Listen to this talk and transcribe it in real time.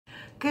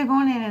Good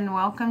morning and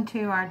welcome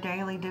to our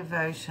daily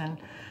devotion.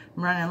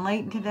 I'm running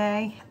late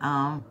today.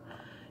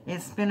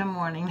 It's been a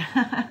morning.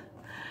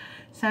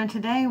 So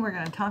today we're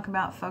going to talk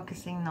about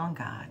focusing on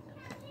God.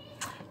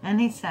 And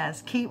he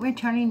says, keep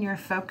returning your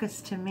focus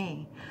to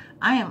me.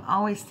 I am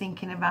always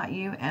thinking about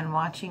you and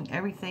watching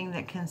everything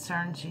that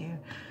concerns you.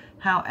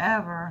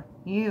 However,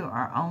 you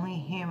are only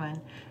human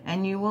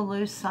and you will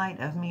lose sight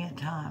of me at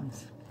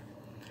times.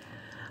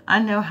 I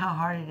know how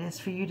hard it is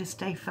for you to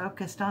stay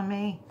focused on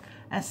me,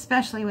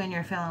 especially when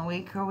you're feeling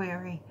weak or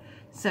weary.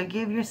 So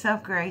give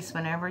yourself grace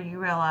whenever you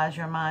realize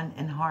your mind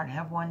and heart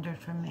have wandered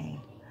from me.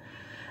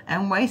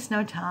 And waste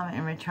no time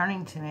in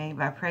returning to me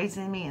by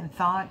praising me in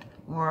thought,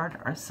 word,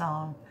 or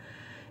song.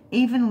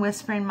 Even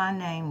whispering my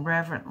name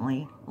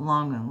reverently,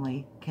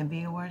 longingly can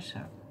be a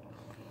worship.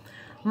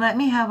 Let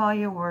me have all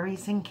your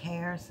worries and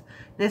cares.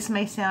 This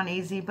may sound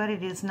easy, but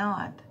it is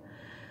not.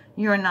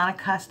 You are not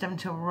accustomed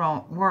to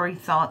worry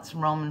thoughts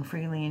roaming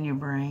freely in your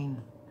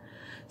brain.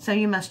 So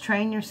you must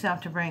train yourself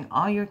to bring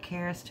all your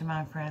cares to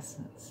my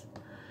presence,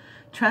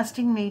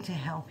 trusting me to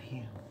help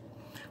you.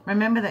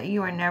 Remember that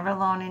you are never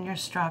alone in your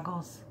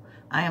struggles.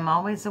 I am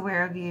always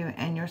aware of you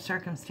and your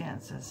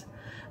circumstances.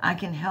 I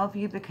can help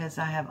you because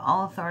I have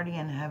all authority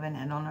in heaven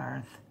and on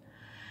earth.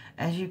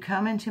 As you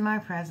come into my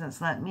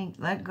presence,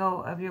 let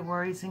go of your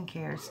worries and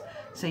cares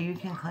so you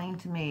can cling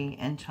to me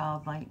in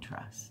childlike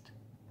trust.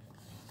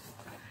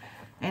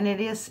 And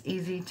it is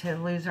easy to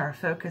lose our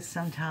focus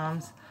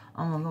sometimes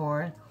on the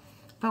Lord,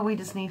 but we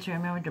just need to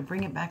remember to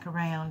bring it back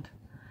around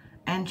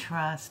and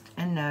trust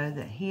and know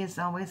that he is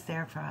always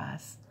there for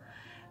us.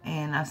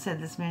 And I've said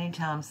this many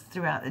times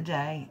throughout the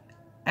day,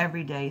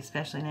 every day,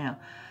 especially now.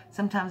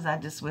 Sometimes I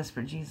just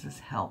whisper, Jesus,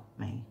 help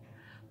me,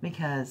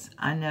 because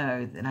I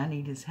know that I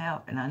need his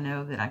help and I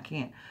know that I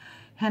can't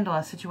handle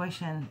a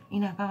situation,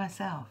 by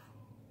myself.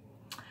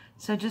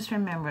 So just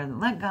remember,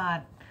 let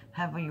God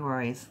have your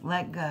worries.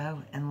 Let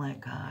go and let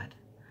God.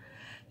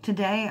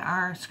 Today,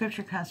 our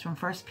scripture comes from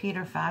 1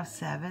 Peter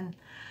 5:7.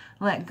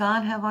 Let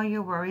God have all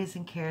your worries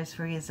and cares,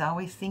 for he is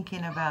always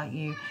thinking about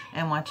you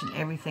and watching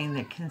everything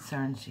that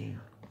concerns you.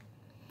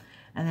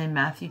 And then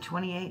Matthew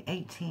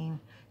 28:18.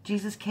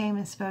 Jesus came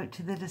and spoke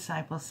to the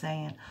disciples,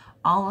 saying,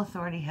 all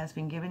authority has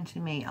been given to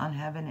me on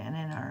heaven and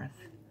in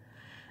earth.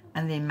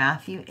 And then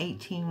Matthew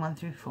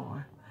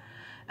 18:1-4.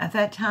 At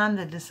that time,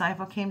 the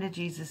disciple came to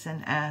Jesus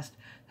and asked,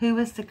 who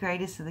is the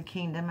greatest of the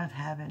kingdom of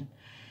heaven?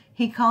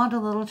 He called a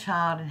little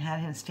child and had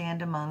him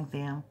stand among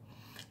them.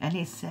 And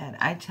he said,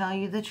 I tell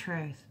you the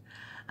truth.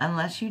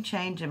 Unless you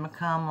change and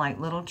become like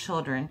little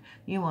children,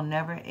 you will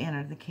never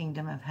enter the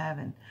kingdom of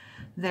heaven.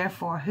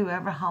 Therefore,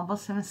 whoever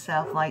humbles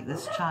himself like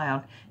this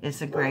child is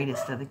the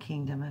greatest of the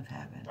kingdom of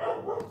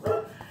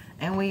heaven.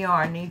 And we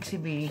need to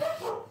be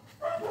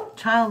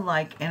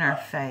childlike in our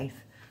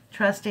faith,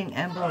 trusting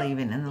and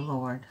believing in the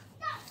Lord.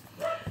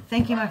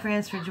 Thank you, my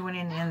friends, for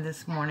joining in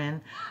this morning.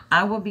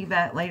 I will be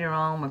back later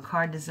on with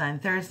Card Design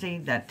Thursday.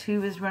 That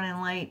too is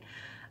running late.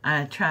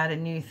 I tried a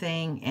new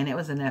thing, and it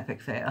was an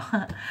epic fail.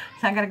 So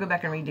I got to go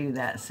back and redo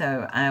that.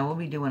 So I will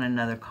be doing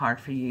another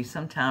card for you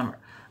sometime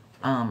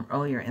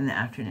earlier in the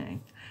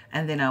afternoon.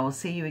 And then I will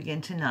see you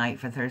again tonight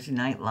for Thursday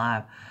Night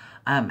Live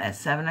at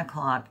 7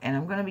 o'clock. And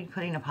I'm going to be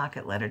putting a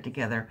pocket letter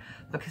together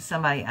because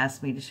somebody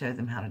asked me to show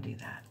them how to do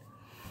that.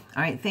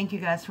 All right, thank you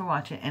guys for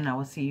watching, and I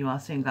will see you all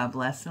soon. God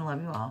bless and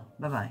love you all.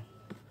 Bye-bye.